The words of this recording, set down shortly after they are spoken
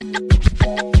Hey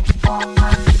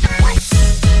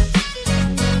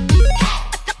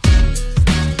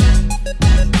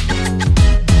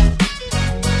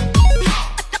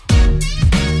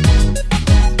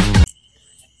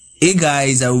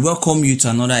guys, I welcome you to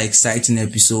another exciting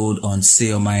episode on Say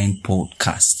Your Mind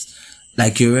podcast.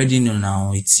 Like you already know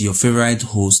now, it's your favorite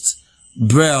host,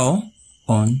 Brel,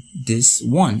 on this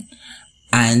one.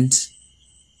 And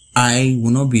I will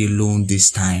not be alone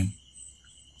this time.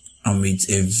 I'm with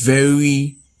a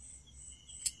very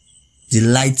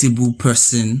delightable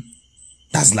person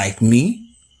that's like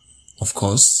me, of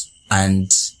course,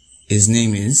 and his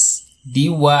name is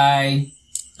DY.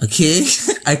 Okay,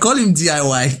 I call him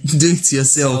DIY, do it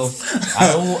yourself.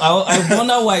 I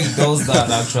wonder why he does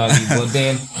that actually, but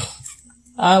then,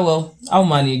 I'll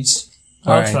manage.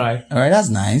 I'll try. Alright, that's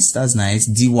nice.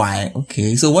 DY,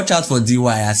 okay. So watch out for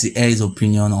DY as he airs his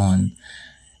opinion on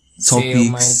topics. Say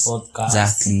Your Mind podcast.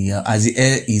 Exactly, as he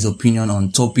airs his opinion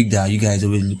on topic that you guys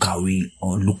always look away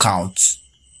or look out.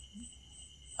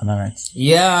 Am I right?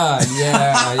 Yeah.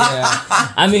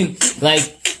 I mean,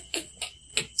 like,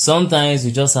 sometimes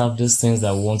we just have those things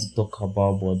that we want to talk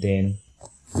about, but then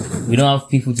we don't have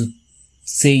people to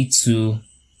say it to.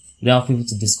 We don't have people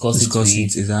to discuss it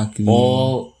with. Exactly.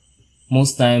 Or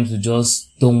most times we just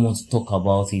don't want to talk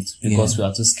about it because we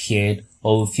are too scared,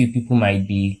 or we feel people might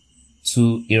be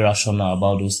too irrational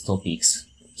about those topics,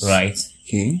 right?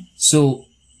 Okay. So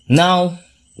now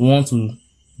we want to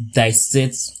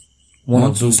dissect one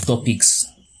of those topics.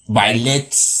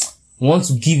 Want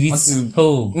to give it,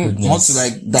 goodness. Want to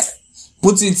like that,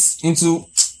 put it into,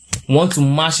 want to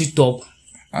mash it up.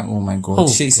 Oh my God.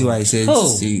 See what I said?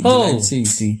 See.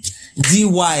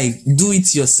 DY, do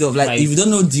it yourself. Like, if you don't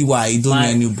know DY, you don't know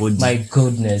anybody. My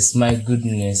goodness.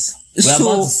 We're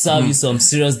about to serve you some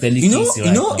serious delicacy you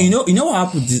know what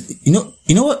happened? You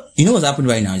know what's happened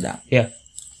right now is that? Yeah.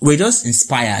 We're just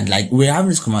inspired. Like, we're having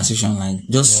this conversation, like,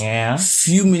 just a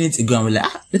few minutes ago, and we're like,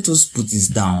 let us put this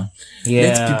down. Yeah.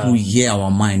 Let people hear our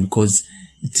mind, because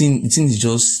the thing is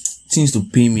just, things to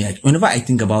pay me. Like, whenever I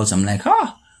think about it, I'm like,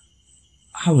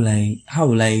 how will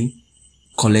I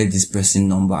collect this person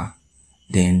number?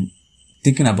 Then,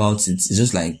 thinking about it, it's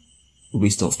just like a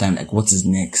waste of time. Like, what is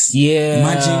next?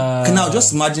 Yeah.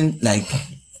 Just imagine, like,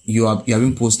 you are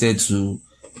being posted to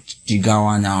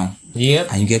Jigawa now.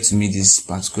 Yep. And you get to meet this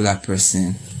particular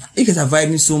person. You guys are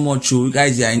vibing so much. You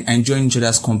guys are enjoying each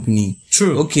other's company.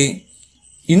 True. Okay.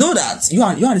 You know that. You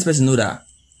and this person know that.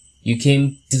 You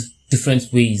came different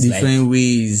ways.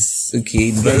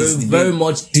 Okay. Very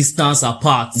much distance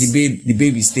apart. The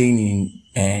baby is staying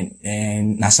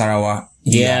in Nasarawa.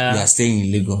 Yeah. You are staying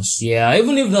in Lagos. Yeah.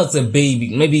 Even if not a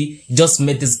baby, maybe you just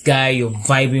met this guy you're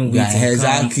vibing with. Yeah,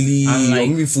 exactly. Like,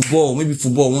 maybe football.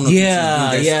 One or two.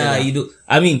 Yeah. You do.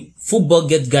 I mean, football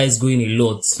gets guys going a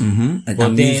lot. Mm-hmm.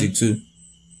 And music too.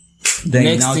 Then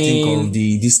next you now thing, think of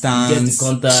the distance. You get the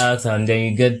contact, and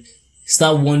then you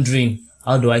start wondering,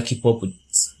 how do I keep up with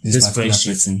this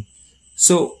friendship? Person.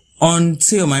 So, on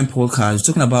Say Your Mind podcast, we're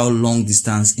talking about long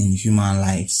distance in human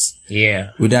lives.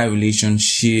 Yeah. Whether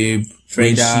relationship,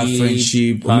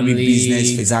 friendship, or maybe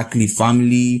business, exactly,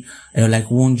 family. And you're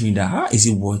like wondering that, is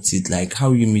it worth it? Like,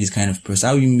 how you meet this kind of person?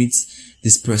 How you meet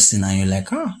this person and you're like,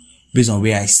 based on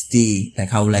where I stay, like,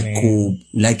 how will I cope?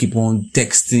 Will I keep on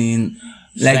texting?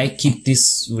 Should I keep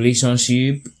this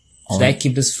relationship? Should I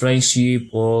keep this friendship?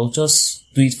 Or just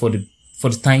do it for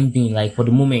the time being, like for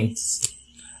the moment?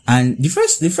 And the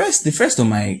first on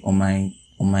my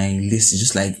list is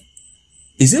just like,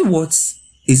 is it worth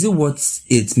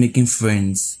it making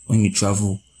friends when you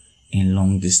travel in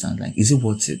long distance? Like, is it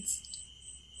worth it?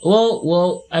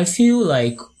 Well, I feel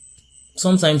like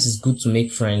sometimes it's good to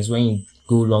make friends when you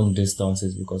go long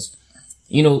distances, because,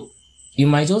 you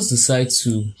might just decide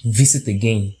to visit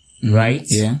again, right?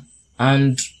 Yeah.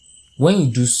 And when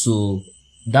you do so,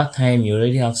 that time you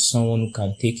already have someone who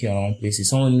can take you around places,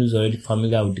 someone who's already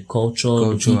familiar with the culture,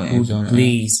 the people, the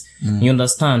place. You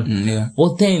understand? Yeah.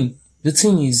 But then the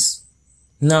thing is,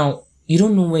 now you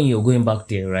don't know when you're going back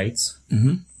there, right?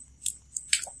 Mm-hmm.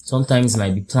 Sometimes it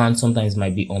might be planned, sometimes it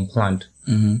might be unplanned.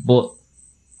 Mm-hmm. But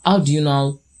how do you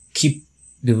now keep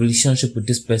the relationship with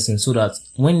this person so that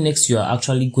when next you are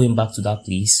actually going back to that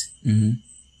place,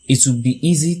 it will be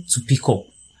easy to pick up?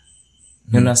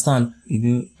 You understand?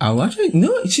 I will actually,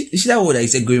 is that what I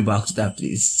said, going back to that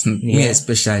place? Me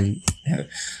especially.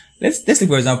 Let's take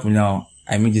for example now,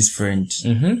 I meet this friend,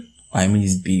 or I meet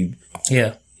this babe.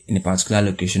 Yeah. In a particular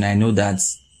location. I know that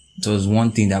it was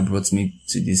one thing that brought me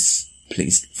to this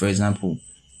place. For example,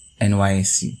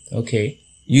 NYSC. Okay.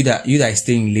 You that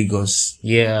stay in Lagos.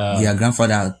 Yeah. Your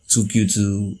grandfather took you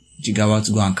to Jigawa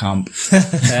to go and camp.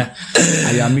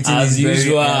 And you are meeting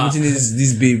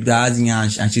this babe that has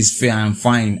English and she's fair and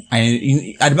fine.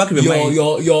 And at the back of your mind,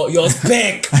 your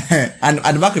spec. and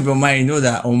at the back of your mind, you know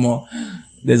that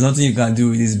there's nothing you can do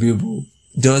with this babe.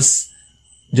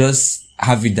 Just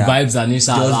have it that vibes and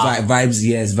inshallah. Vibes,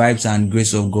 yes, vibes and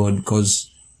grace of God, because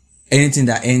anything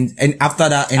that ends, and after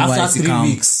that NYC after 3 camp,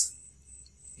 weeks,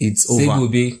 it's over.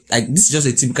 Like, this is just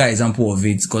a typical example of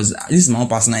it, because this is my own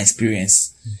personal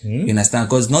experience. You understand?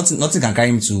 Because nothing can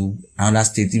carry me to another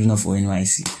state, even not for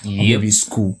NYC or maybe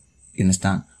school. You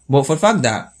understand? But for the fact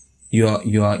that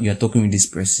you're talking with this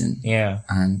person,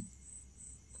 and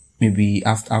maybe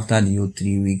after the whole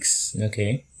 3 weeks,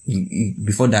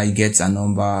 before that you get a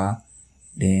number,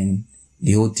 then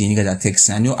the whole thing, you guys are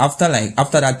texting. I know after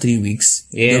that 3 weeks,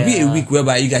 there'll be a week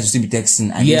whereby you guys will still be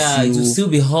texting. And it will still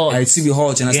be hot. It'll still be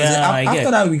hot. And after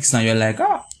that weeks now, you're like,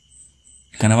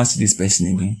 you can never see this person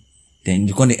again. Then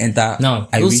you're going to enter. Now,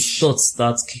 those thoughts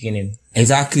start kicking in.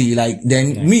 Exactly. Like,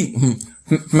 then me,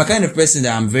 my kind of person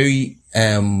that I'm very,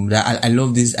 that I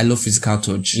love physical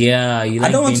touch. Yeah, you like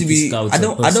I don't want to be, I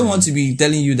don't want to be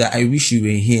telling you that I wish you were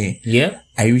here. Yeah.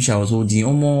 I wish I was holding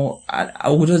I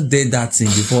would just did that thing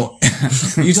before.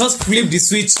 You just flip the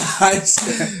switch.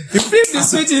 You flip the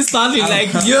switch instantly,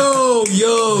 like, yo.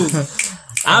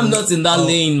 I'm not in that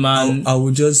lane, man. I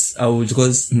would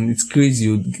because it's crazy.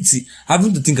 You see,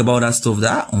 having to think about that stuff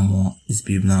that, this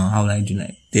babe now, how would I do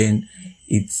like, then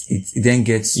it then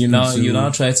gets, you now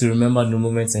try to remember the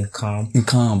moments in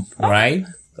camp. Right?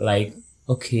 Like,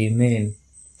 okay, man.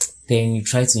 Then you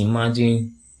try to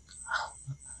imagine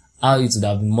how it would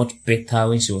have been much better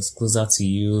when she was closer to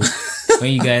you.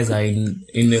 When you guys are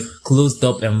in a closed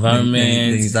up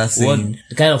environment, what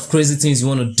the kind of crazy things you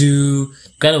want to do,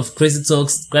 kind of crazy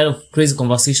talks, kind of crazy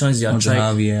conversations you are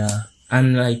trying to have,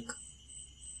 and like,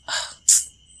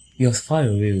 you're far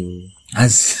away.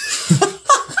 Guys,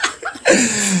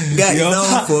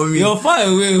 that one for me. You're far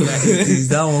away. Is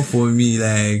that one for me?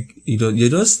 Like, you're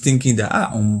just thinking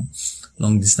that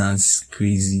long distance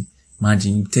crazy.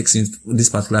 Imagine you texting this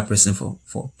particular person for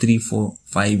 3, 4,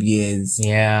 5 years.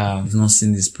 Yeah. You've not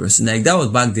seen this person. Like, that was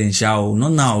back then,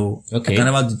 not now. Okay. I can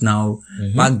never do it now.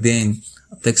 Back then,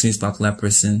 I'm texting this particular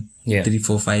person 3,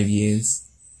 4, 5 years.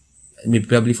 Maybe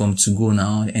probably from to go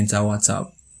now, enter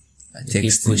WhatsApp.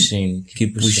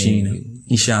 Keep pushing.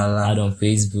 Inshallah. Add on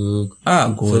Facebook.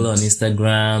 God. Follow on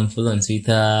Instagram. Follow on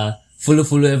Twitter. Follow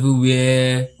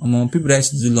everywhere. People that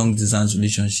used to do long distance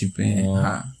relationship,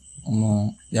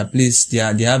 their place, they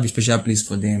have a special place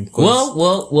for them.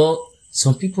 Well,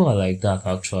 some people are like that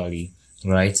actually,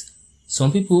 right?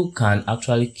 Some people can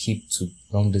actually keep to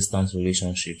long distance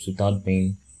relationships without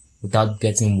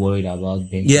getting worried about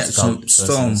being some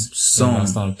exactly.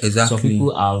 Some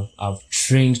people have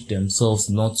trained themselves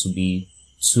not to be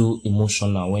too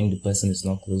emotional when the person is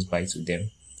not close by to them.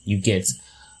 You get,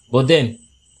 but then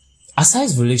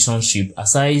aside relationship,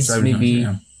 maybe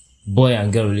boy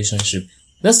and girl relationship,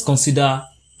 let's consider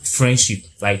friendship.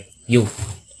 Like,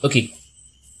 okay,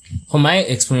 from my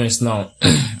experience now,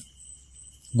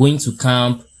 going to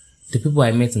camp, the people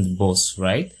I met in the bus,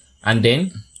 right? And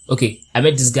then, okay, I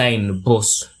met this guy in the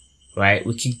bus, right?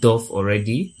 We kicked off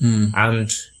already.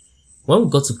 And when we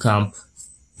got to camp,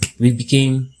 we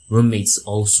became roommates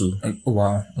also. Oh,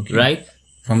 wow. Okay. Right?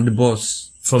 From the bus.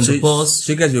 So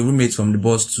you guys were roommates from the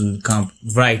bus to camp.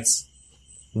 Right.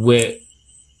 Where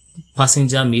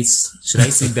passenger mates, should I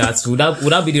say that? Would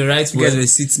that be the right word? You guys were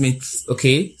seatmates.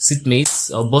 Okay,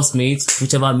 seatmates or bus mates,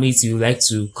 whichever mates you like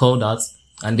to call that.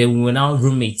 And then we were now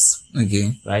roommates.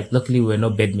 Okay. Right? Luckily we were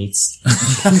not bedmates.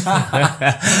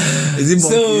 Is it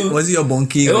bunkie? Was it your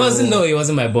bunkie? It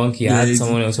wasn't my bunkie. I had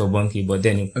someone else for bunkie, but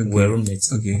then we were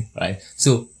roommates. Okay. Right.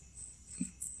 So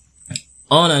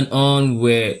on and on,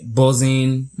 we're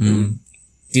buzzing.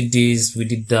 Did this, we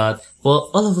did that. But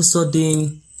all of a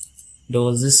sudden, there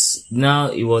was this, now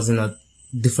it was in a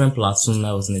different platoon.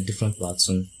 I was in a different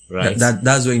platoon, right?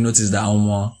 That's where you noticed that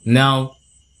now,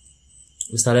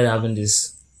 we started having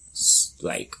this,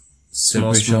 like,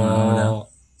 small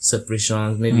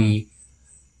separations, maybe.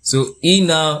 So he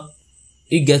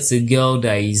gets a girl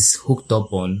that he's hooked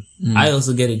up on. I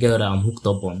also get a girl that I'm hooked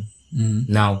up on.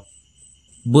 Now,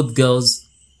 both girls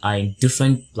are in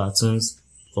different platoons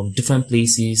from different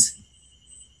places.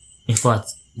 In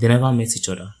fact, they never met each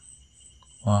other.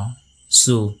 Wow.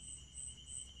 So,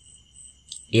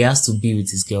 he has to be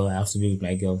with his girl, I have to be with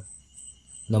my girl.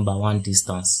 Number one,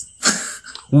 distance.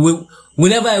 we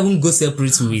never even go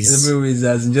separate ways.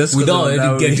 We don't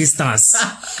already get distance.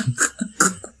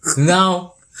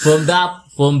 Now, from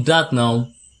that now,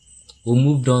 we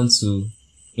moved on to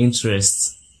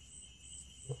interest.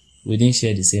 we didn't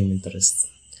share the same interest.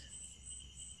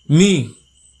 Me,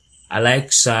 I like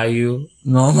Shayo.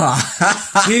 No, ma.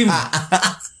 Him,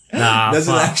 nah,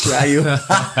 Doesn't like Shayo.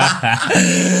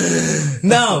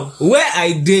 Now, where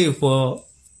I dey for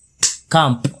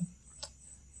camp,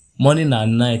 morning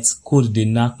and night, cold they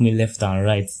knock me left and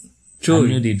right. True. I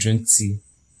know they drink tea.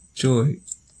 True.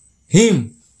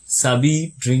 Him,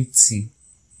 sabi drink tea.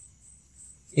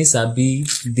 He sabi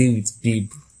dey with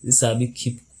babe. He sabi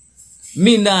keep.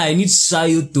 Me now, I need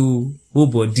Shayo to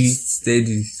hold body.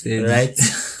 Steady. Right?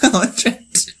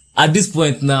 At this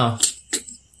point now,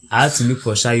 I had to look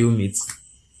for Shayo mate.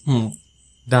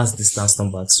 That's distance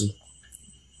number 2.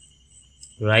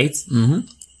 Right? Mm-hmm.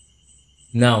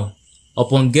 Now,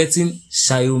 upon getting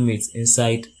Shayo mate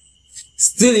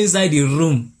still inside the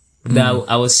room that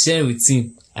I was sharing with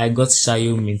him, I got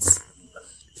Shayo mate.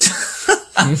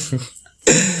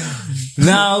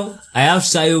 Now, I have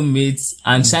Shayo mate,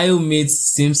 and Shayo mate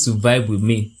seems to vibe with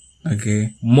me.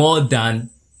 Okay. More than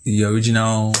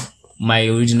my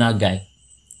original guy.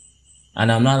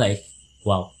 And I'm not like,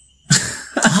 wow.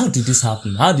 How did this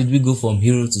happen? How did we go from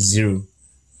hero to zero?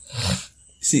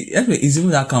 See, it's even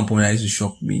that camp that used to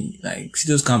shock me. Like,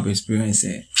 see those camp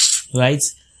experiences. Right?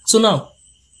 So now,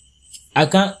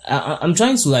 I'm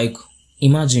trying to like,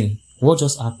 imagine what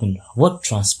just happened. What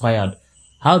transpired?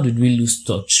 How did we lose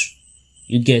touch?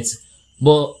 You get?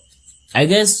 But, I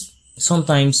guess,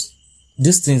 sometimes,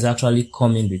 these things actually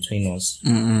come in between us.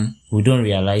 We don't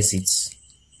realize it.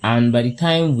 And by the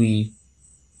time we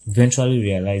eventually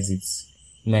realize it,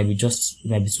 it might be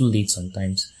too late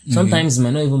sometimes. Sometimes it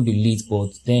might not even be late, but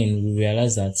then we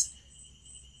realize that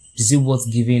is it worth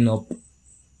giving up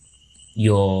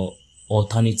your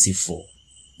alternative for?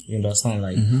 You understand?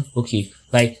 Like, okay,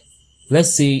 like,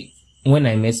 let's say when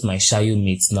I met my Shayo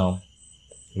mates now,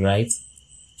 right?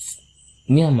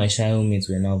 Me and my Shayo mates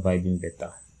were now vibing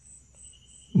better.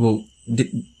 Well,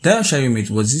 that Shayo mate,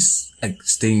 was this like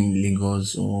staying in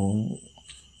Lagos or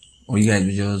you guys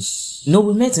were just... No,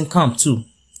 we met in camp too.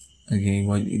 Okay,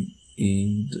 well,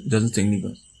 it doesn't stay in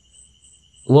Lagos.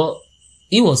 Well,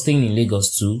 he was staying in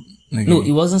Lagos too. Okay. No,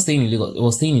 he wasn't staying in Lagos. He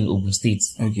was staying in Ogun State.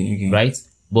 Okay. Right?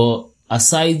 But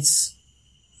aside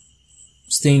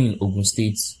staying in Ogun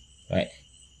State, right,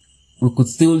 we could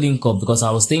still link up because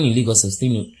I was staying in Lagos.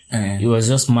 It was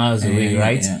just miles away,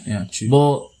 right? Yeah, true.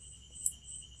 But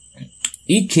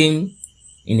he came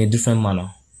in a different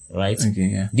manner, right? Okay,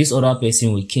 yeah. This other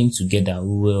person, we came together.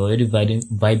 We were already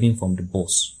vibing from the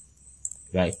bus,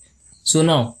 right? So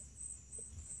now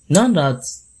that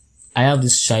I have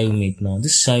this Shayo mate now,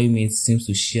 this Shayo mate seems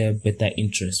to share better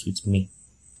interest with me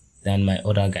than my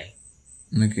other guy.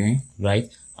 Okay. Right?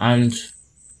 And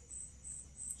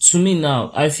to me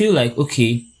now, I feel like,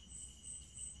 okay,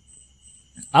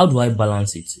 how do I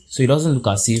balance it? So it doesn't look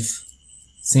as if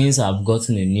since I've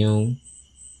gotten a new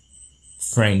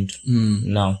friend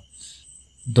now,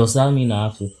 does that mean I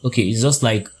have to... Okay, it's just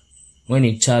like when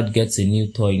a child gets a new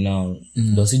toy now,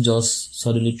 does he just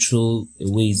suddenly throw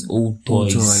away his old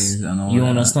toys? And all you that.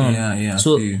 understand? Yeah.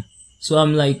 So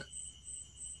I'm like,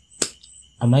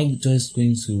 am I just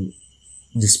going to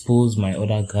dispose my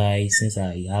other guy since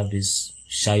I have this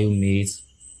Shayo mate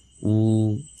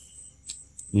who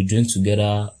we drink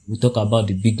together, we talk about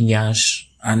the big nyash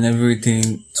and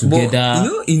everything together.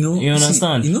 But, you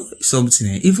understand? See,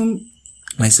 something, even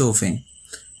myself,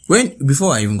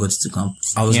 before I even got to camp,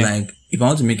 I was like, if I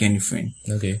want to make any friend,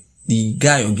 okay, the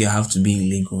guy or girl have to be in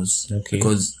Lagos. Okay.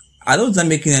 Because I don't start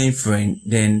making any friend,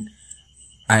 then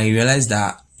I realized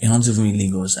that you're not even in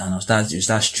Lagos, and you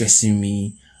start stressing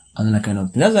me and that kind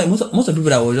of thing. That's like most of the people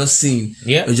that were just seeing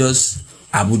were just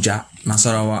Abuja,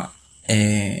 Nasarawa,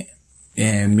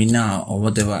 Mina or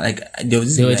whatever. Like they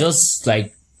were just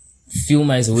like few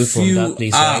miles away from that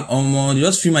place, right?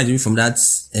 Just few miles away from that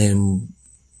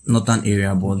northern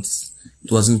area, but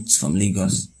it wasn't from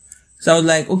Lagos. So I was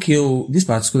like, okay, this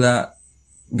particular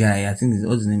guy, I think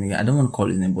what's his name again? I don't want to call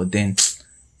his name, but then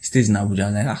he stays in Abuja.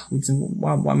 I was like,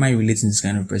 why am I relating this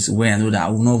kind of person where I know that I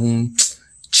will not even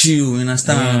chill, you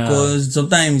understand? Because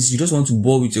sometimes you just want to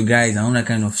bore with your guys and all that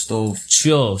kind of stuff.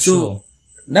 Sure.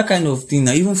 That kind of thing.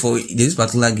 Now, even for this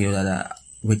particular girl that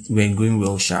we're going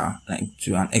well, like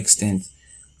to an extent.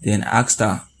 Then I asked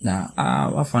her that,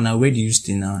 where do you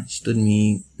stay now? She told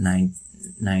me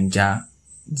Niger,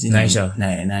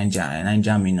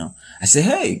 Mino. I said,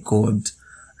 hey, God,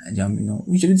 Niger, Mino.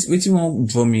 Which you want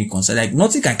to draw me concern? Like,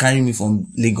 nothing can carry me from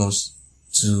Lagos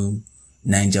to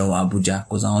Niger or Abuja,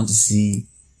 because I want to see.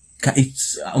 I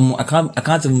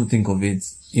can't even think of it.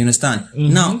 You understand?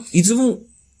 Now, it's even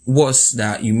worse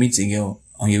that you meet a girl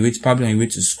on your way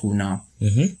to school now.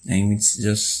 And you meet,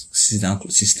 just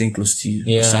she's staying close to you.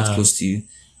 Yeah. She's staying close to you.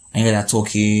 And you guys are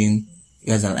talking. You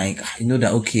guys are like, you know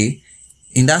that, okay,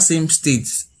 in that same state,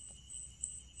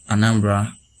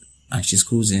 Anambra, and she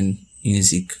schools in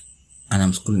Unizik, and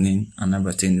I'm schooling in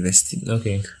Anambra State University.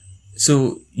 Okay.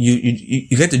 So you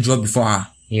get to drop before her.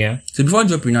 Yeah. So before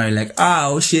dropping now, you're like,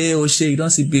 Oshe, you don't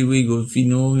see baby, we go, you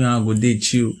know, you go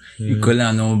date you. You call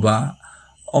her number.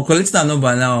 Or collecting her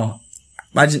number now.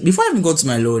 But before I even got to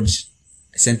my lodge,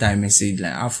 I sent her a message,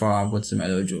 like, how far I got to my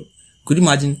lodge. Could you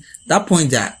imagine that point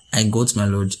that I got to my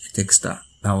lodge, I text her.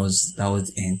 That was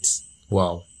the end.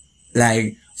 Wow.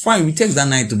 Like, fine, we text that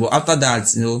night, but after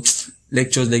that, you know,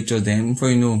 lectures, then,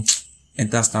 before you know,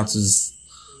 enter status.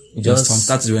 Just from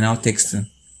status, we're now texting.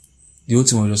 The whole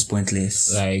thing was just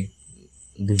pointless. Like,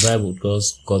 the vibe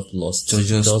got lost. It was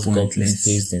just got pointless.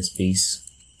 misplaced in space.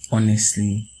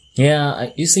 Honestly. Yeah,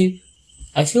 you see,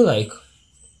 I feel like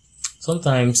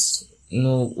sometimes, you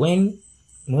know, when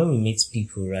we meet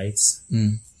people, right,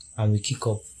 and we kick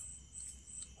off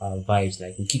our vibes,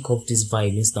 like we kick off this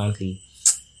vibe instantly,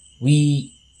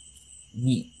 we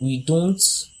don't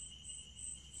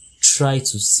try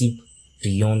to see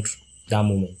beyond that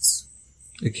moment.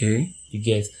 Okay. You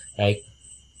get, like,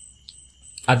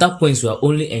 at that point we are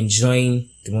only enjoying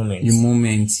the moment. The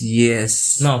moment,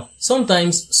 yes. Now,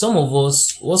 sometimes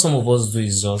what some of us do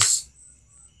is just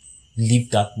leave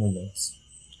that moment.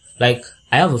 Like,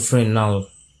 I have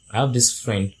this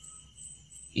friend.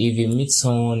 If you meet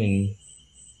someone in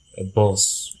a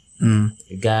bus,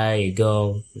 a guy, a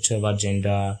girl, whichever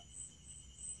gender,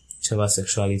 whichever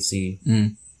sexuality,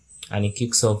 and he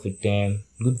kicks off with them,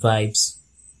 good vibes,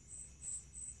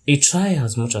 he try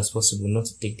as much as possible not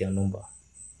to take their number.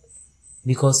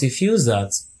 Because he feels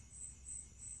that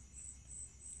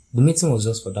the meeting was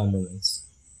just for that moment.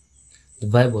 The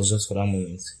vibe was just for that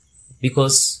moment.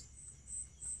 Because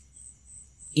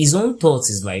his own thought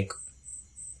is like,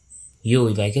 yo,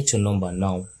 if I get your number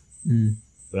now,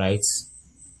 right?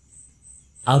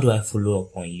 How do I follow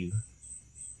up on you?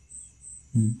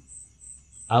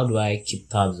 How do I keep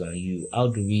tabs on you? How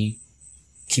do we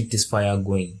keep this fire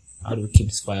going? How do we keep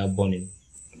this fire burning?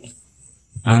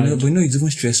 But you know, it's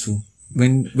even stressful.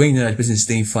 When you know that person is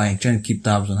staying fine, trying to keep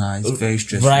tabs on her, it's very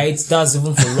stressful. Right? That's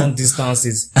even for long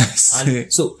distances.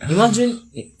 And so imagine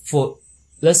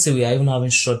let's say we are even having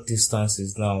short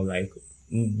distances now, like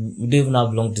we don't even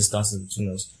have long distances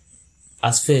between us.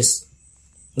 As first,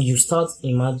 you start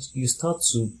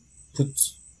to put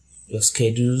your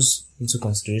schedules into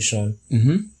consideration,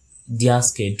 their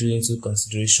schedule into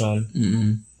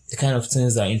consideration, the kind of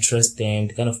things that interest them,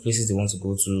 the kind of places they want to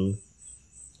go to.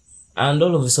 And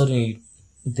all of a sudden,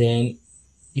 then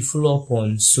you follow up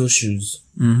on socials.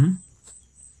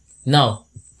 Now,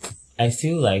 I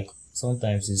feel like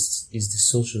sometimes it's the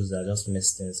socials that just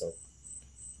mess things up.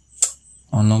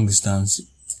 On long distance.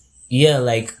 Yeah,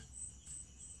 like,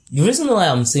 the reason why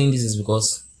I'm saying this is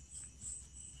because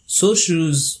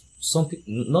socials, some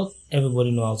people, not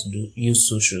everybody know how to use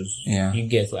socials. Yeah. You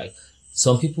get, like,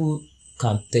 some people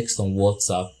can text on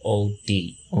WhatsApp all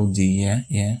day. All day,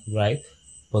 yeah. Right?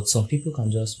 But some people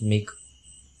can just make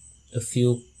a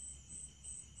few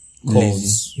calls.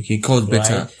 Lazy. Okay, calls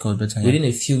better. Right? Calls better, yeah. Within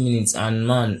a few minutes, and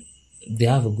man, they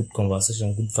have a good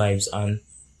conversation, good vibes, and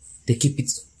they keep it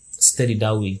steady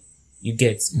that way. You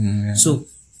get? Yeah. So,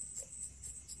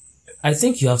 I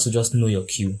think you have to just know your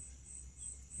cue.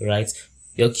 Right?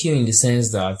 Your cue in the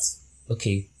sense that,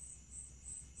 okay,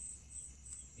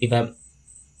 if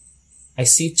I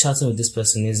see chatting with this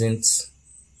person isn't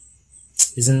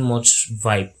much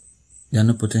vibe. There are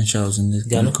no potentials in this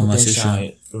There are no conversation.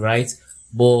 potential, right?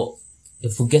 But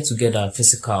if we get together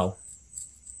physical,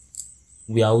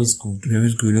 we are always good. We're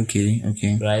always good,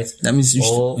 okay. Right? That means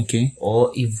okay.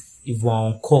 Or if we're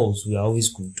on calls, we are always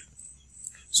good.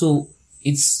 So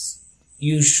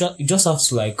you just have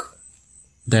to like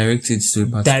direct it to a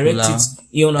particular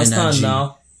you understand energy.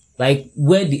 now? Like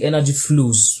where the energy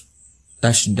flows.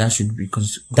 That should be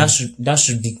that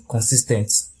should be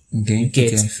consistent. Okay. You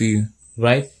get, okay, I feel you.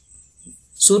 Right?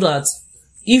 So that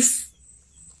if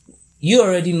you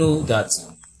already know that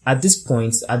at this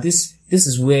point, this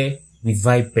is where we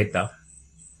vibe better.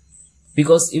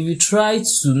 Because if you try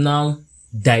to now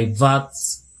divert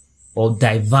or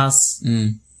diverse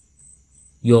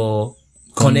your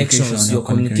connections, your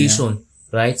communication,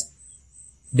 right?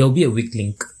 There'll be a weak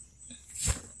link.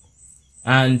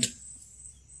 And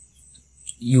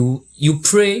you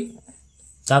pray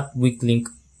that weak link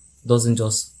doesn't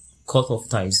just cut off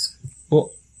ties. But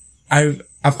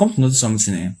I've come to notice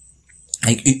something.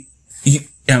 Like you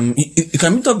can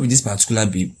meet up with this particular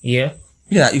babe. Yeah.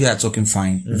 You guys are talking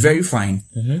fine, very fine.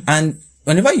 And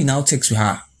whenever you now text with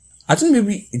her, I think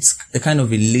maybe it's a kind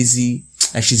of a lazy,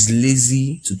 like she's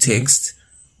lazy to text,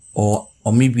 or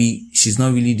maybe she's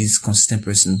not really this consistent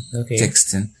person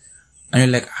texting. And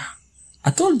you're like, I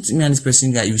thought me and this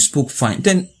person that you spoke fine.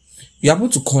 Then you're able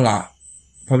to call her,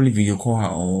 probably video call her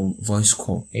or voice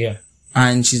call. Yeah.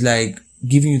 And she's like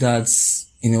giving you that,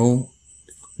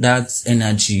 that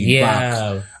energy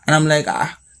back. And I'm like,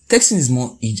 texting is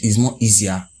more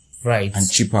easier. Right. And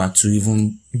cheaper to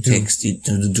even text it,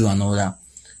 to do and all that.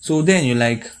 So then you're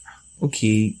like,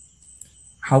 okay,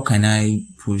 how can I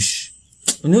push?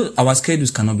 Our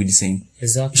schedules cannot be the same.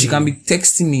 Exactly. She can be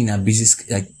texting me in a busy,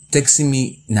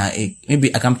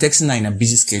 maybe I can texting her in a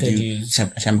busy schedule. She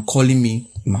can be calling me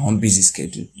in my own busy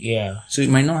schedule. Yeah. So it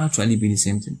might not actually be the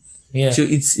same thing. Yeah. So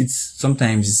it's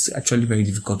sometimes it's actually very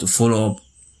difficult to follow up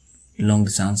a long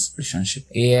distance relationship.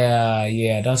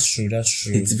 Yeah, that's true.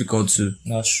 It's difficult to.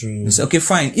 That's true. It's okay,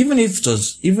 fine. Even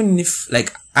if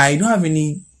like I don't have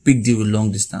any big deal with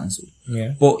long distance.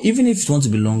 Yeah. But even if you want to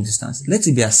be long distance, let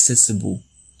it be accessible.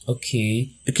 Okay.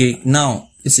 Now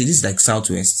let's say this is like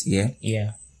Southwest, yeah?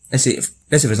 Yeah. Let's say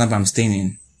for example I'm staying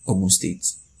in Ogun State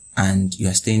and you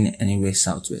are staying anywhere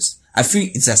Southwest. I feel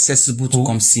it's accessible to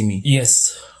come see me.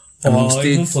 Yes.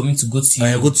 Even for me to go to you.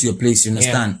 I go to your place, you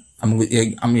understand?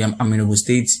 Yeah. I'm in Ogun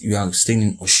State, you are staying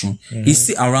in Oshun. It's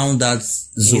still around that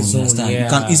zone, you understand? Yeah. You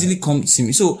can easily come see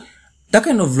me. So that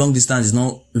kind of long distance is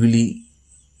not really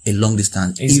a long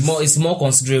distance. It's more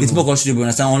considerable. It's more considerable,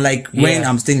 understand? Unlike when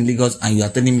I'm staying in Lagos and you are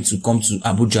telling me to come to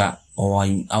Abuja, or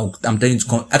I'm telling you to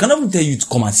come. I cannot even tell you to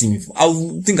come and see me.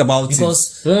 I'll think about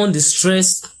because one, the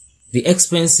stress, the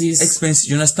expenses,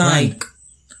 you understand? Like,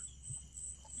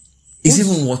 it's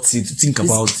even worth it to think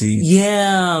about it.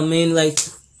 Yeah, I mean, like,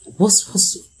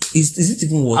 is it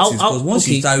even worth it? Because once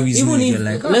you start reasoning, you're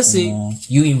like, let's say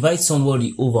you invite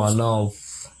somebody over now,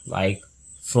 like,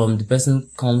 from the person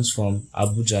comes from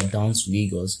Abuja down to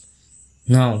Lagos.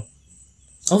 Now,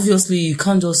 obviously, you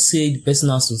can't just say the person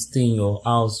has to stay in your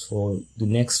house for the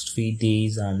next 3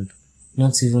 days and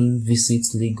not even visit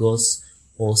Lagos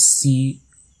or see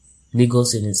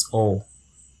Lagos in its all.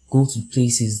 Go to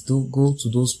places, go to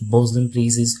those bustling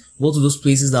places, go to those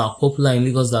places that are popular in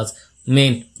Lagos that,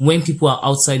 man, when people are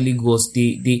outside Lagos,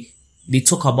 they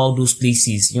talk about those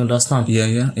places, you understand?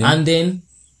 Yeah. And then,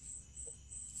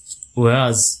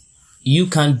 whereas, you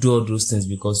can't do all those things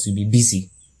because you'll be busy.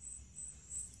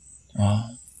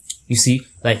 You see,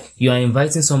 like, you are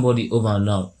inviting somebody over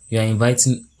now. You are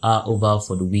inviting her over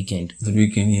for the weekend. The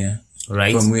weekend, yeah.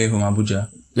 Right? From where? From Abuja?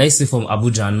 Let's say from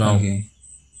Abuja now. Okay.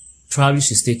 Probably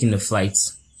she's taking the flight.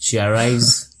 She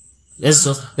arrives. let's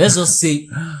just say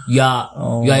you are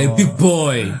a big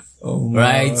boy. Oh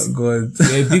right? My God.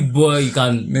 You're a big boy, you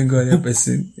can May God help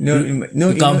person. You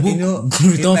can book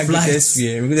return flights.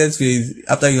 My greatest fear is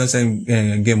after you also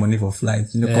get money for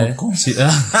flights, come.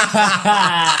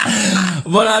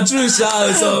 But I'm true,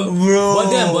 so bro.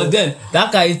 But then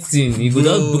that kind of thing, you could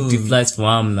just book the flights for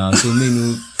him now. So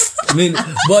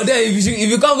but then if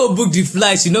you can't go book the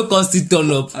flights, you know, constantly turn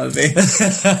up.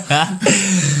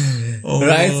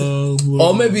 Right?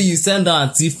 Or maybe you send her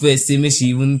a tip first, say maybe she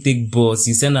even take bus.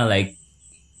 You send her like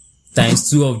times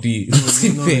 2 of the tip first.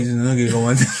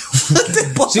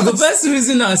 She go first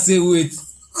reason and say, wait,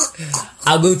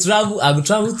 I go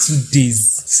travel 2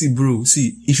 days. See, bro,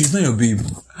 if she's not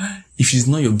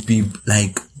your babe,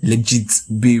 like legit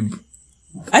babe,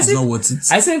 it's not worth it.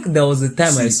 I think there was a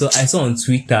time I saw on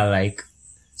Twitter, like,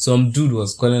 some dude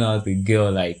was calling out a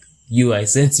girl, like, I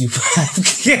sent you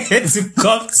 5K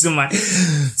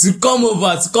to come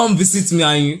over, to come visit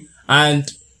me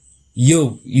and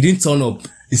you didn't turn up.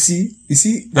 You see?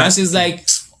 And she's like,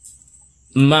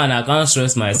 man, I can't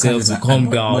stress myself to come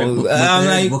down. I'm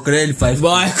like, but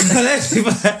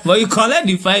you collect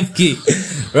the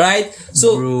 5K, right?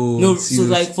 So, bro, so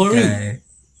like for real,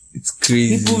 it's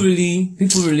crazy.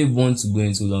 People really want to go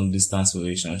into long distance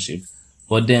relationship,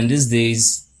 but then these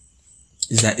days,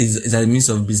 is that a means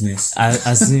of business?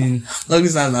 As in, long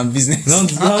distance and business.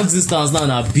 Long distance not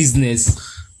our business,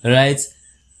 right?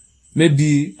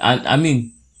 Maybe, and I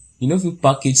mean, you know, if you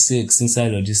package sex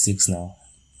inside logistics now,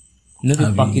 you know, if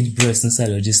you package breast inside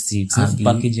logistics, if you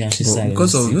package yash inside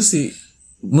because logistics. Of, you see,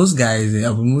 most guys,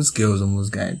 most girls or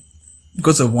most guys,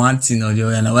 because of one thing or the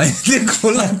other, and why they go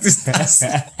long distance?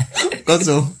 because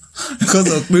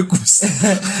of quickness.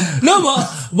 No,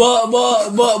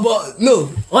 but no,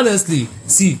 honestly,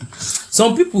 see,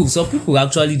 some people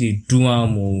actually they do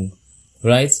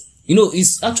right? You know,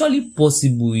 it's actually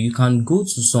possible you can go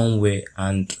to somewhere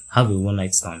and have a one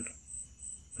night stand,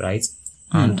 right?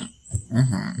 And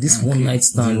this one night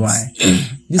stand,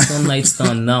 this one night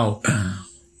stand now,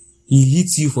 he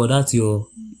hits you for that your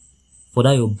for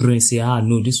that your brain say,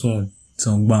 no, this one.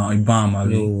 So bam,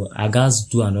 No, I guys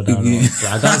do another one.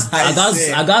 I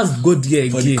guys go there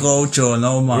again. For the culture,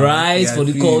 no man. Right, for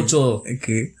the culture.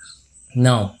 Okay.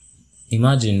 Now,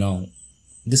 imagine now,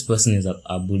 this person is at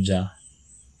Abuja,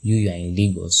 you are in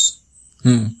Lagos,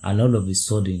 and all of a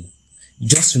sudden,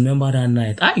 just remember that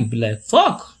night, you be like,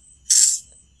 fuck.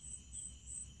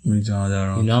 You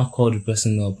now call the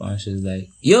person up and she's like,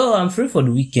 yo, I'm free for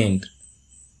the weekend.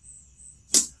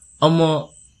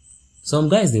 Some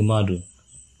guys, they mad though.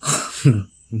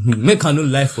 Make a no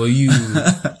life for you.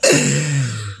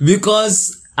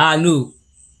 Because I know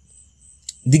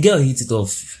the girl hit it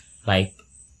off. Like,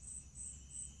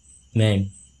 man,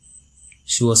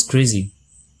 she was crazy.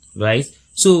 Right?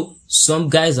 So some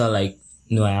guys are like,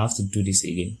 no, I have to do this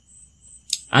again.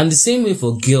 And the same way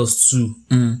for girls too.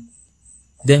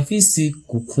 Then if you see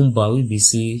cucumber, we be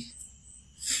say,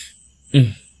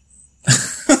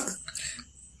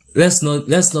 let's not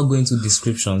go into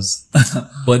descriptions.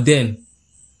 But then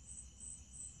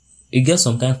you get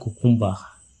some kind of cucumber.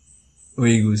 Where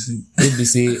you go see? We be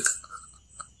say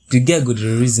the girl go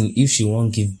the reason if she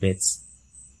won't give birth.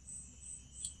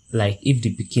 Like if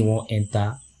the pikin won't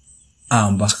enter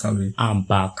I'm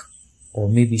back. Or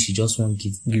maybe she just won't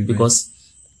give because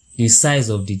the size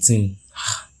of the thing.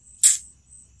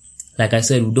 Like I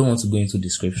said, we don't want to go into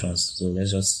descriptions, so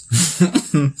let's just.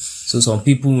 So some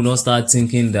people will not start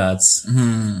thinking that.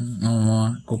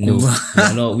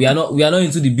 No, we are not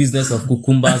into the business of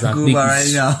cucumbers and pickles.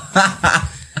 Right now.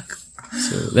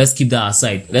 So let's keep that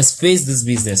aside. Let's face this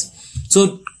business.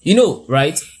 So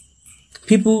right?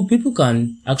 People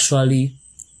can actually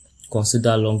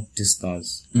consider long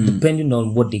distance depending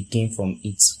on what they gain from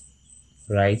it,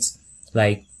 right?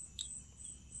 Like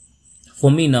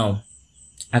for me now.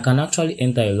 I can actually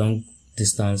enter a long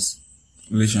distance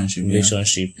relationship,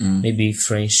 maybe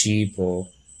friendship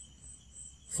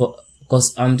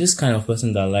because I'm this kind of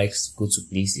person that likes to go to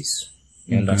places.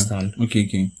 You understand?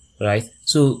 Okay. Right?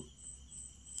 So,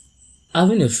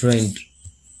 having a friend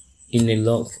in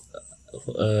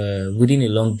within a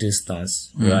long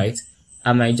distance, right?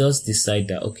 I might just decide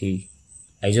that, okay,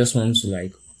 I just want to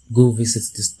like go visit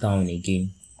this town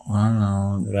again.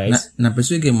 Wow. Right? Now,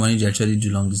 person get money to actually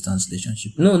do long distance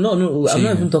relationship. No. I'm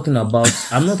not even talking about.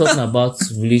 I'm not talking about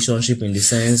relationship in the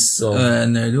sense of.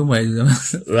 No, don't mind.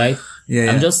 Right?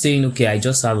 Yeah. I'm just saying, okay, I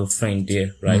just have a friend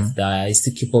there, right? That I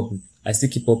still keep up with. I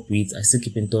still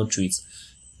keep in touch with.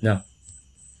 Now,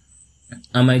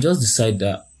 I might just decide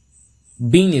that,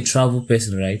 being a travel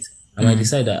person, right? I might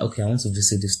decide that, okay, I want to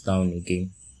visit this town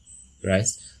again, right?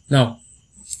 Now,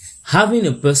 having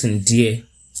a person there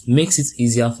makes it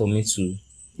easier for me to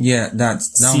down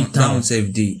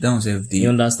safety. You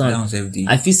understand? Down safety.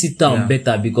 I feel sit down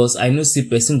better because I know see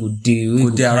person go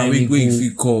there.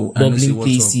 We call bubbling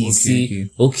places.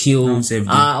 Okay.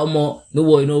 No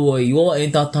worry. You all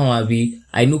enter town, abi.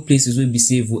 I know places will be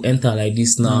safe. We enter like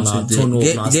this now. Turn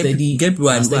up now. Steady. Get people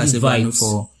vibes.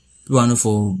 People I know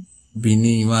for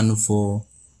Benin. You know for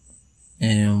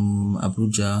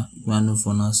Abuja. You know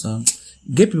for Nassau.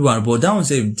 Get people, but that one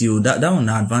save deal. That one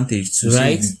advantage to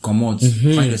right? Come out,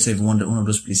 find yourself in one of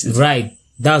those places. Right.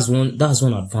 That's one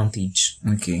advantage.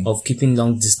 Okay. Of keeping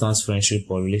long distance friendship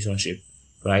or relationship.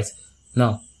 Right.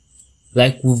 Now,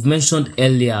 like we've mentioned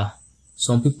earlier,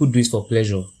 some people do it for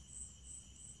pleasure.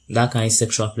 That kind of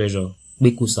sexual pleasure.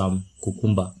 Beku some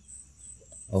cucumber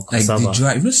or cassava. Like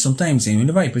the drive. Sometimes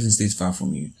whenever a person stays far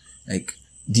from you, like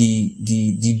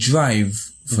the drive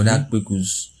for that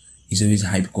bekus is always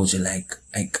high because you're like,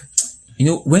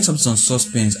 when something's on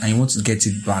suspense and you want to get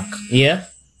it back. Yeah.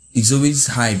 It's always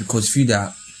high because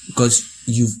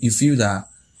you feel that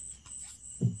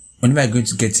whenever you're going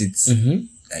to get it,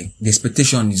 like the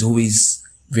expectation is always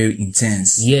very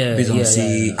intense. Yeah. Based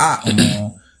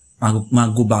on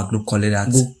man go back, look collect that.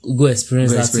 Go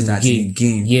experience that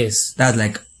again. Yes. That's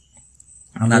like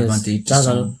an advantage.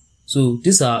 So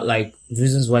these are like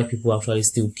reasons why people actually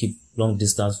still keep long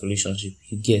distance relationship.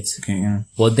 You get. Okay, yeah.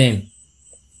 But then,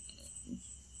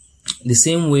 the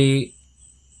same way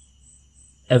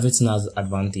everything has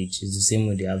advantage is the same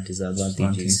way they have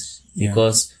disadvantages. Yeah.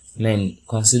 Because,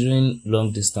 considering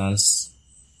long distance,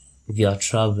 if you are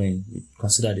traveling,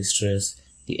 consider the stress,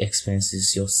 the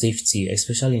expenses, your safety,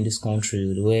 especially in this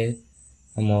country where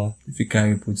if you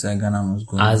carry put Ghana must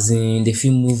go. As in, they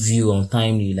feel move you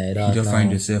untimely like that. You just find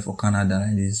yourself for Canada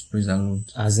like this, praise the Lord.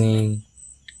 As in,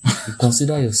 you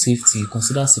consider your safety,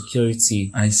 consider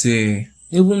security. I say.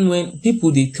 Even when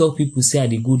they tell people say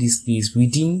they go this place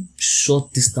within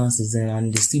short distances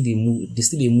and they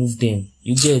still move them.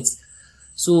 You get.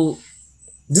 So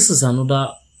this is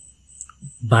another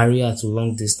barrier to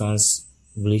long distance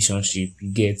relationship.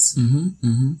 You get,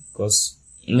 Mm-hmm. because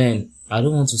man, I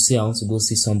don't want to say I want to go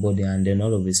see somebody and then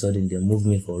all of a sudden they move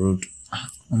me for road.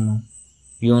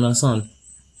 You understand?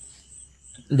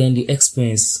 Then the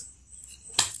expense.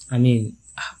 I mean,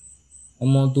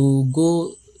 I'm going to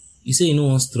go. You say you don't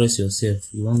want to stress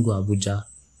yourself. You want to go Abuja.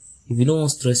 If you don't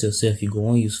want to stress yourself, you go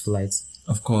on use flights.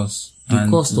 Of course. The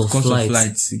And cost of flights.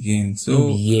 flights again. So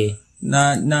Yeah.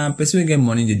 Nah, person will get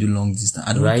money, they do long distance.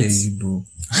 I don't Right. tell you, bro.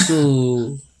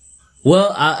 So,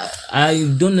 well,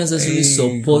 I don't necessarily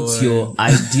support boy. your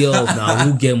idea of now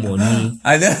who get money,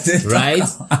 I don't right?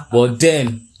 But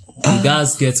then you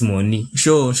guys get money.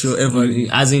 Sure, everybody.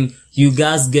 As in, you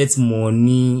guys get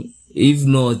money. If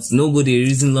not, nobody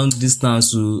reason long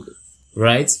distance to,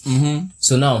 right? Mm-hmm.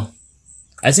 So now,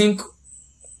 I think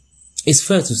it's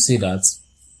fair to say that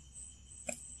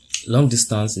long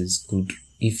distance is good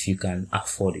if you can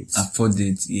afford it. Afford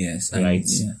it, yes. Right.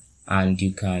 Yeah. And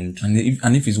you can,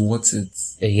 And if it's worth it.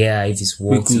 yeah, it is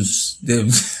worth it. Because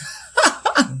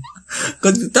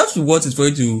because that's worth it for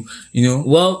you to,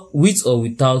 Well, with or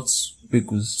without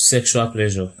because sexual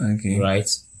pleasure, okay. right?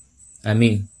 I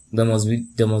mean, there must be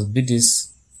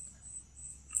this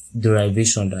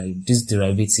derivative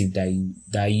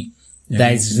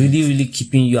that is really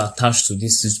keeping you attached to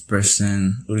this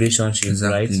person relationship,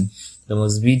 exactly. right? There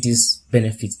must be this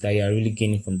benefit that you are really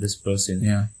gaining from this person.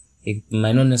 Yeah. It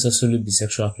might not necessarily be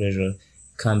sexual pleasure. It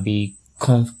can be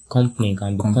company, it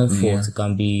can be comfort, yeah. it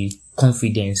can be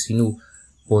confidence,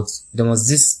 but there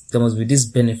must be this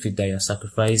benefit that you're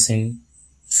sacrificing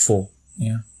for.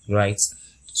 Yeah. Right?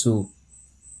 So,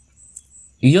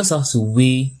 you just have to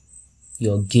weigh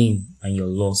your gain and your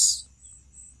loss.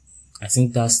 I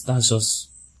think that's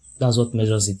what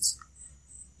measures it.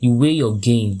 You weigh your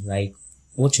gain, like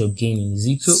what you're gaining. Is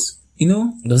it, so,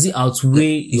 does it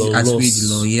outweigh your loss? Outweigh the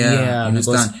loss, yeah. You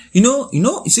understand? You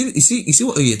see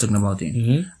what you're talking about then?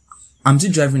 Mm-hmm. I'm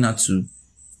still driving out to,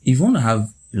 if you want to have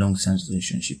a long distance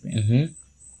relationship,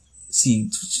 see,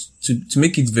 to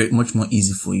make it very much more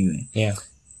easy for you, yeah,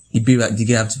 the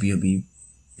guy have to be your babe,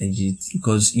 legit,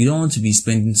 because you don't want to be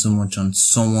spending so much on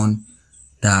someone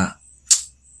that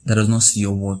does not see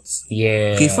your worth.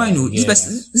 Yeah. Okay, fine. Yeah.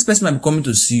 This person might be coming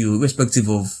to see you, irrespective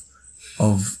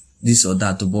of this or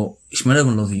that, but she might not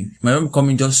even love you. She might not be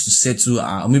coming just to settle,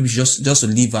 or maybe just to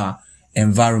leave her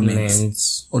environment,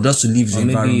 or just to leave the maybe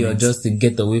environment. you're just a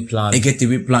getaway plan. A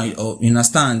getaway plan, or you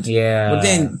understand? Yeah. But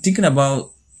then thinking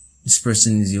about this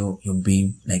person is your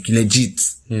babe, like legit.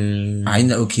 I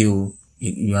know, okay,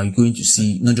 you are going to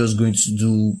see, not just going to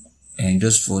do and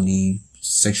just for the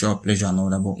sexual pleasure and all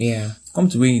that, but yeah, come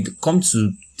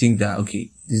to think that, okay,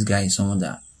 this guy is someone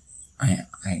that I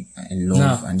love.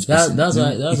 Now, and that's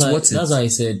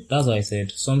why I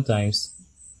said sometimes,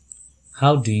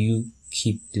 how do you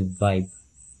keep the vibe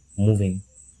moving?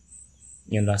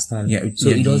 You understand? Yeah. So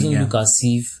it doesn't yeah. look as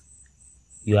if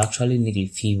you actually need a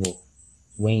favor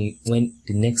when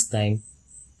the next time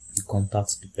you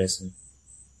contact the person.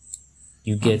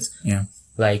 You get,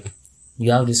 like,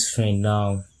 you have this friend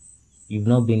now, you've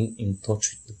not been in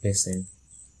touch with the person.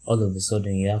 All of a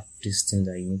sudden, you have this thing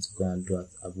that you need to go and do at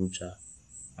Abuja.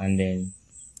 And then,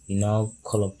 you now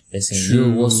call up the person.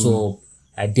 Yo, what's up?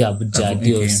 I did Abuja, I did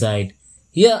your side.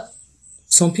 Yeah.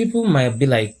 Some people might be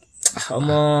like,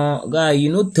 guy,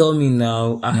 tell me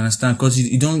now. You understand? Cause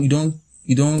you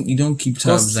don't keep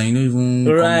tabs and you don't even.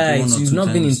 Right. You've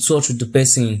not been in touch with the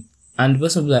person. And the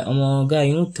person will be like,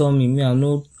 guy, tell me,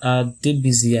 I did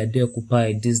busy, I did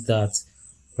occupy, this, that.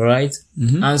 Right?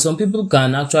 Mm-hmm. And some people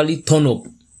can actually turn up.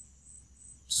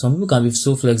 Some people can be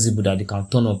so flexible that they can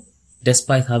turn up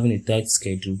despite having a tight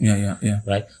schedule. Yeah.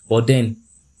 Right? But then,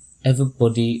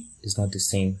 everybody is not the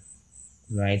same.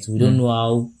 Right? We don't know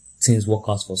how things work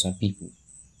out for some people.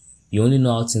 You only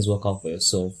know how things work out for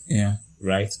yourself. Yeah.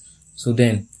 Right? So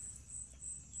then,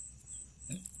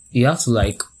 you have to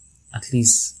at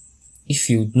least, if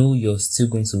you know you're still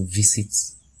going to visit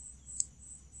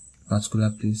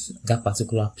that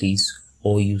particular place,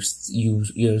 or you're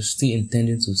still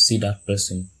intending to see that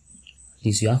person, at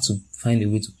least you have to find a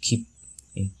way to keep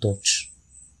in touch.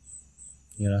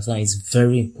 You understand? It's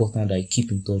very important that you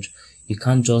keep in touch. You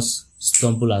can't just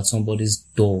stumble at somebody's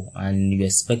door and you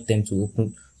expect them to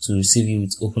receive you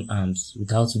with open arms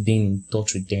without being in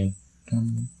touch with them.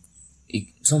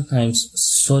 Sometimes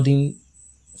sudden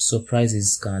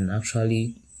surprises can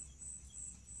actually,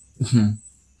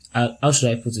 how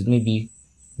should I put it? Maybe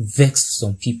vex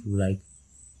some people. Like,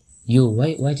 yo,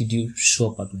 why did you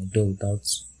show up at my door without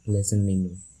letting me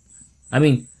know? I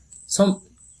mean,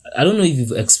 I don't know if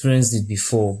you've experienced it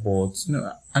before, but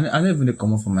No, I don't even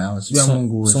come up from my house.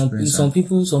 some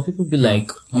people be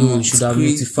like, yo, you should have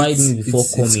notified me before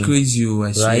coming. It's crazy,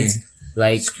 I swear. Right?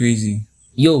 Like, it's crazy.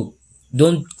 Yo,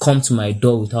 don't come to my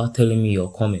door without telling me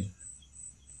you're coming.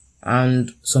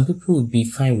 And some people will be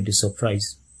fine with the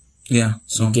surprise. Yeah.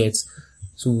 So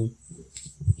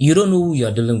you don't know who you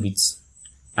are dealing with.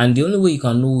 And the only way you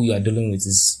can know who you are dealing with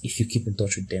is if you keep in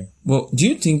touch with them. Well, do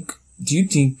you think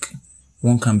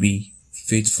one can be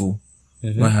faithful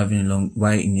while being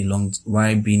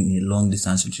in a long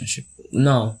distance relationship?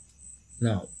 No.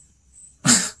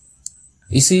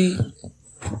 You see,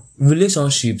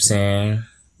 relationships and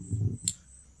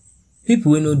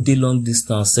people who know dey long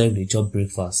distance serve the job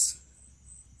breakfast.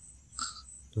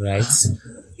 Right?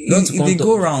 They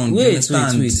go around. Wait.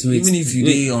 Even if you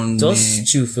dey on just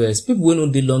chill first. People who know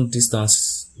dey long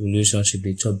distance relationship,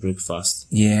 they chop breakfast.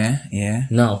 Yeah.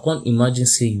 Now, can't imagine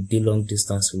say you dey long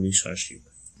distance relationship,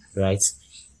 right?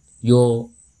 Your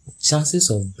chances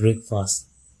of breakfast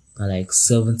are like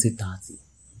 70-30.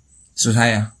 So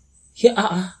higher.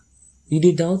 Yeah, you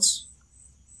did doubt.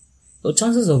 Your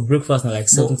chances of breakfast are like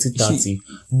 70-30.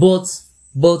 But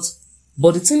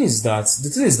the thing is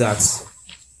that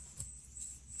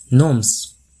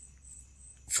norms,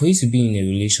 for you to be in a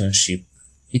relationship,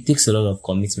 it takes a lot of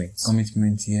commitment.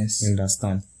 Commitment, yes. You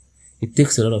understand? It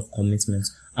takes a lot of commitment.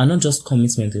 And not just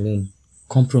commitment alone,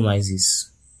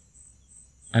 compromises.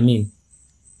 I mean,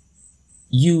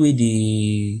 you will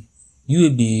be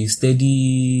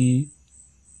steady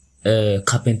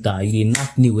carpenter, you will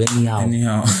not know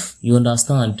anyhow. You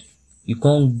understand? You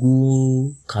can't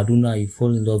go Kaduna, you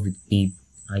fall in love with babe,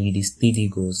 and you dey steady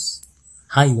goes.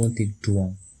 How you want to do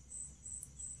one?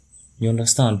 You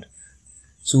understand?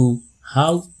 So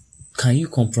how can you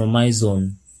compromise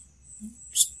on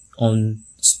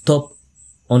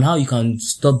how you can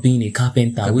stop being a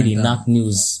carpenter with the knack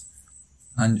news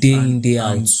and day in, day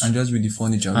out, and just be the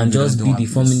furniture, and just be the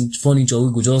furniture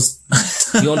we go just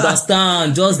you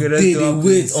understand, just day they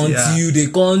wait until they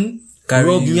can't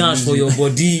rub yansh for your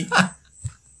body.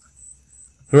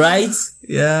 Right?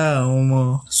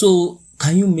 Yeah, So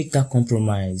can you make that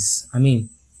compromise? I mean,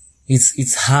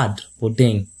 it's hard, but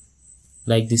then,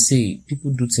 like they say,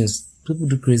 people do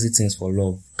crazy things for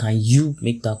love. Can you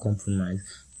make that compromise?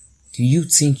 Do you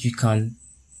think you can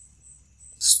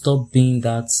stop being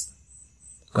that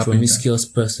promiscuous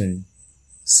person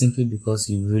simply because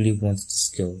you really want this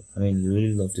girl? I mean, you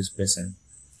really love this person.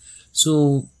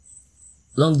 So,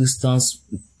 long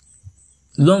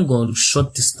or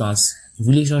short distance,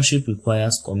 relationship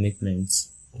requires commitment.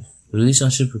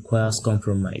 Relationship requires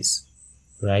compromise,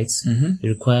 right? It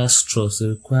requires trust. It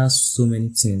requires so many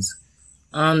things.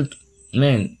 And,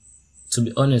 man, to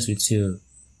be honest with you,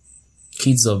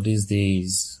 kids of these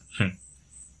days,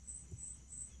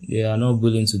 they are not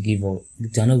willing to give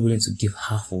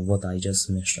half of what I just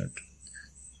mentioned.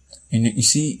 And you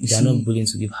see, they are not willing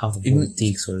to give half of what it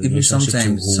takes for a even relationship to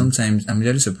hold. Sometimes I'm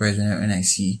really surprised when I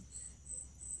see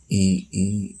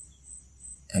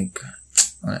I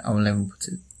will never put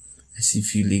it. I see a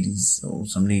few ladies or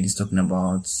some ladies talking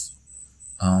about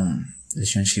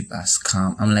relationship as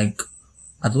scam. I'm like,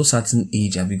 at what certain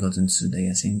age have you gotten to that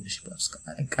you're saying relationship as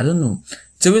scam? Like, I don't know.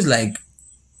 It's always like,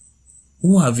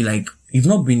 who have you, like, you've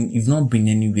not been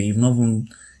anywhere, you've not even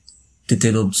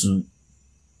dated up to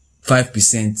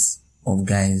 5% of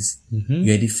guys. You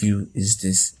already feel is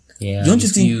this. Yeah, don't you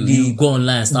think you go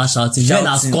online and start shouting, men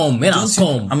has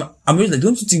come. I'm really like,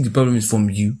 don't you think the problem is from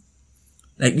you?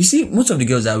 Like, you see, most of the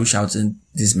girls that are shouting,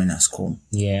 this man has come.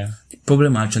 Yeah. The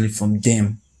problem actually from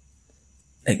them.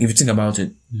 Like, if you think about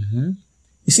it. You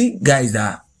see, guys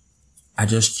that are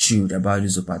just chilled about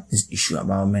this issue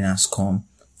about men has come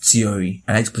theory.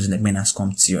 I like to put it like men has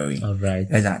come theory. Alright.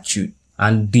 Guys that are chilled.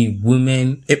 And the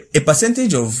women, a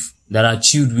percentage of that are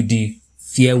chilled with the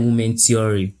fear woman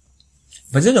theory.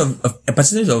 A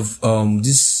percentage of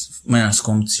this man has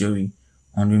come theory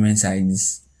on women's side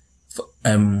is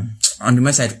on the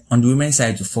women's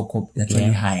side to fuck up is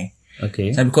actually high.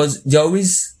 Okay. So because they're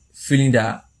always feeling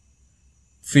that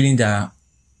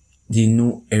they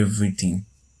know everything.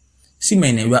 See,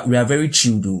 men, we are very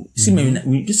chill though. See, men,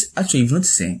 we just actually, if not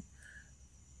saying,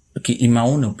 okay, in my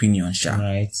own opinion, Sha.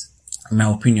 Right. In my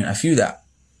opinion, I feel that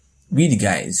we the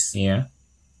guys,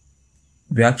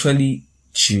 we actually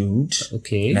chilled.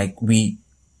 Okay. Like we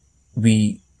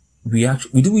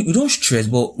don't stress,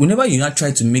 but whenever you not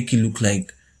try to make it look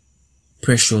like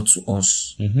pressure to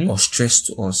us or stress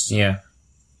to us, you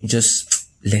just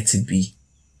let it be.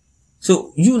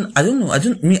 So I don't know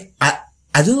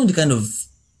the kind of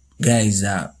guys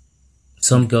that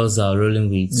some girls are rolling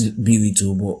with. be with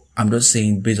you, but I'm just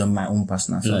saying based on my own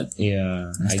personal side.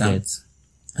 Yeah, Understand? I get.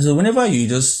 So whenever you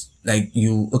just like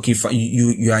you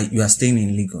are staying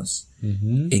in Lagos,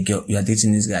 a girl, you are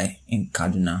dating this guy in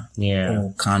Kaduna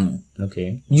or Kano.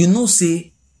 Okay. You know,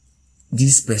 say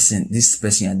this person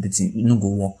you are dating, you know,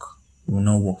 will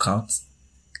not work out.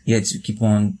 Yet you keep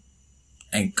on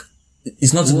like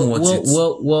it's not even worth it.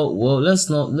 Well. Let's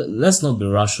not be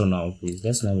rational, please.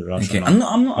 Let's not be rational. Okay.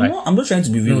 I'm not trying to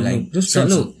be real. It's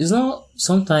not.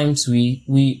 Sometimes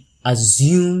we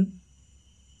assume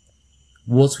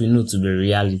what we know to be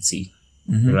reality,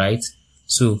 right?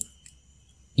 So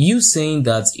you saying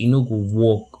that it no go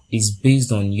work is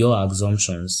based on your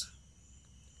assumptions.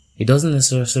 It doesn't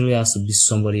necessarily have to be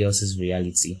somebody else's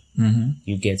reality.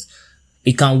 You get.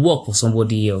 It can work for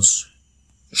somebody else.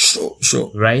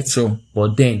 Sure. Right? Sure.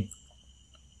 But then,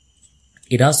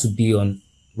 it has to be on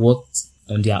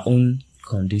their own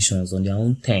conditions, on their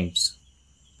own terms.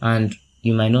 And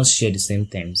you might not share the same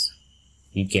terms.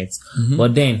 You get.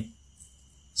 But then,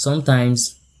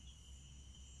 sometimes,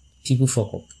 people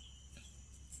fuck up.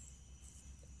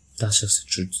 That's just the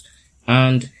truth.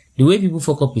 And the way people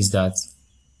fuck up is that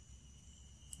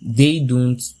they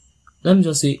don't, let me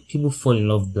just say, people fall in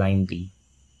love blindly.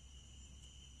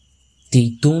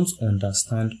 They don't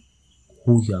understand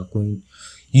who you are going.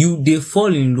 They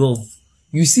fall in love.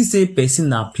 You see, say, person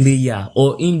na player,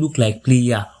 or him look like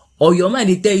player, or your mind,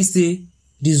 they tell you, say,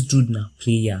 this dude na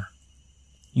player.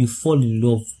 You fall in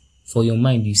love. For your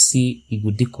mind, you say, you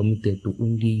go dey committed to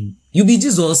only you. You be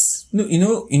Jesus. No, you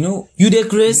know, you dey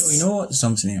grace. You know what,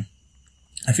 something here?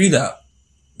 I feel that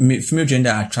female gender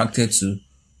are attracted to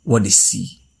what they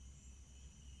see.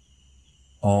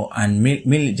 And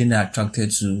male gender are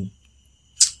attracted to,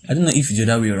 I don't know if it's the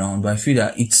other way around, but I feel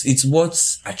that it's what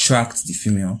attracts the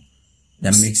female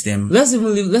that makes them. Let's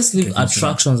leave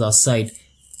attractions aside.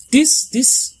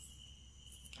 This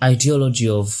ideology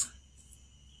of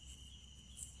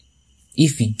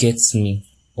if he gets me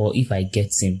or if I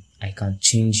get him, I can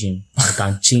change him. I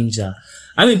can change her.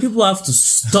 I mean, people have to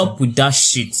stop with that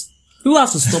shit. People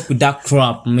have to stop with that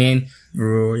crap, man.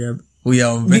 Bro, yeah. We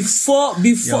are before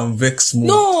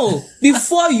no,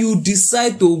 before you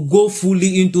decide to go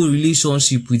fully into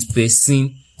relationship with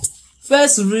person,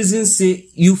 first reason say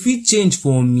you fit change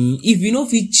for me. If you no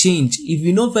fit change, if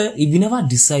you never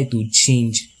decide to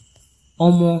change,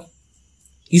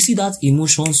 you see that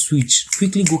emotion switch,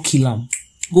 quickly go kill am,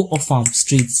 go off am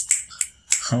straight.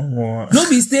 No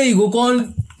be say you go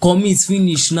come commit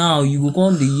finish now, you go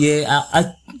come the year.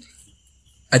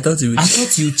 I thought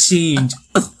you changed.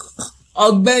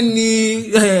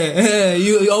 Ogbeni,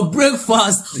 your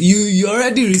breakfast, you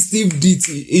already received it.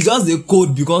 It's just a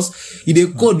code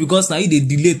because now you dey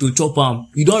delay to chop am.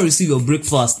 You don't receive your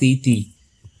breakfast, tete.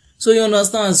 So you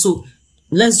understand? So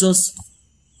let's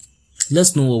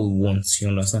know what we want. You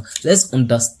understand? Let's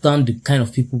understand the kind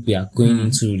of people we are going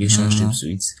into relationships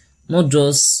with. Not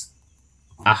just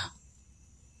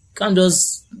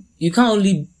you can't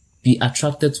only be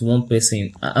attracted to one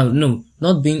person. No,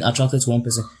 not being attracted to one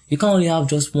person. You can't only have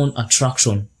just one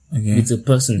attraction with the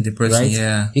person, right?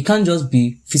 Yeah. You can't just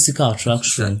be physical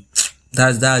attraction.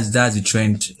 That's the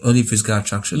trend. Only physical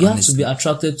attraction. You have to be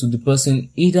attracted to the person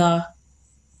either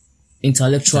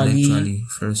intellectually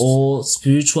first, or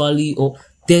spiritually, or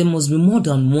there must be more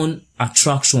than one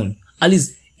attraction. At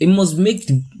least it must make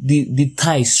the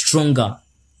tie stronger.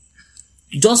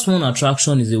 Just one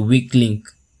attraction is a weak link.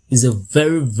 Is a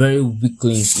very, very weak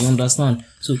link. You understand?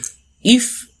 So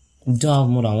if you don't have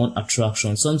more than one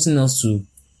attraction, something else to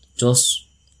just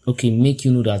make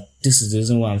you know that this is the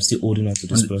reason why I'm still holding on to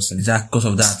this person. Is that because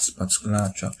of that particular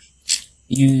attraction?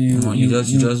 You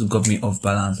just got me off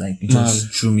balance, like you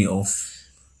just threw me off.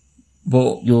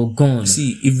 But you're gone.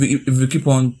 See, if we keep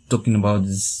on talking about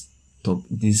this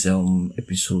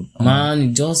episode, man,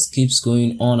 it just keeps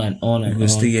going on and on and on.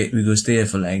 We go stay here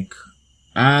for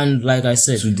and like I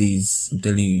said, 2 days. I'm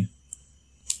telling you,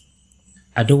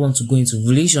 I don't want to go into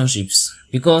relationships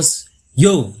because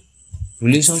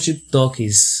relationship talk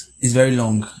is very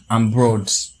long and broad.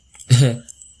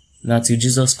 Now till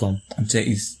Jesus come. I'm telling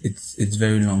you, it's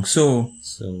very long. So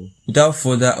without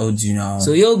further ado now.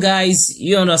 So guys,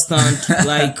 you understand?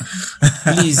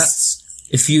 Please,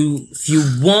 if you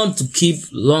want to keep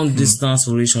long distance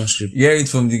relationship, hear it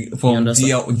from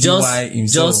DY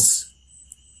himself. Just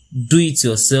do it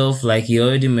yourself, like he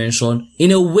already mentioned,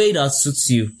 in a way that suits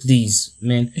you, please,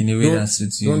 man. In a way that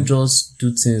suits you. Don't just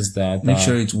do things that make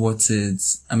sure it's worth it,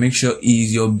 and make sure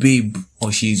he's your babe or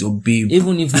she's your babe.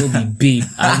 Even if not be babe,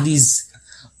 at least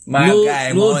My guy,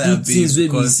 no more do than things babes, wey be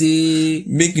because say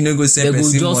make you no go they send go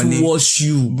person just money. wash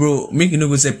you. Bro, make you no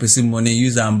go send person money,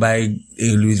 use and buy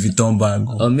a Louis Vuitton bag.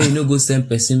 Or may you no go send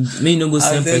person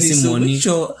money.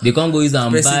 Sure They can't go use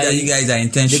and person buy. that you guys are They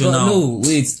intentional. no,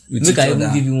 wait. with Make each I even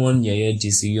other. give you one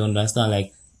JC. You understand?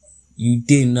 Like, you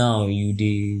dey now, you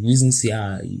dey reason say,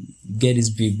 you get this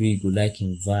baby, you go like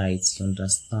invite, you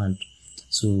understand?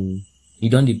 So, you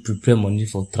don't dey prepare money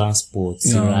for transport,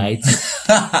 right?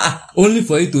 Only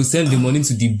for you to send the money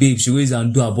to the babe, she goes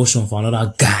and do abortion for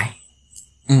another guy.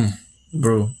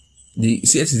 Bro,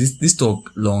 this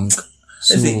talk long.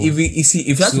 So, Let's say if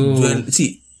you have to dwell,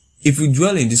 if we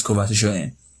dwell in this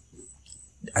conversation,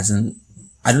 as in,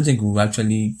 I don't think we'll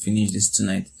actually finish this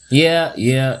tonight. Yeah.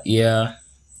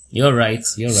 You're right.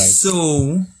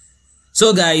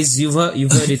 So guys, you've heard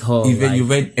it all. You've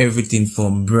read everything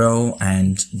from Bro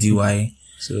and DY.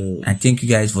 So and thank you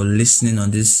guys for listening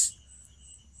on this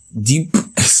deep,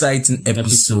 exciting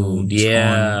episode.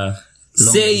 Yeah. on long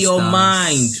Say your distance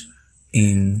mind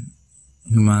in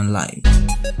human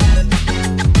life.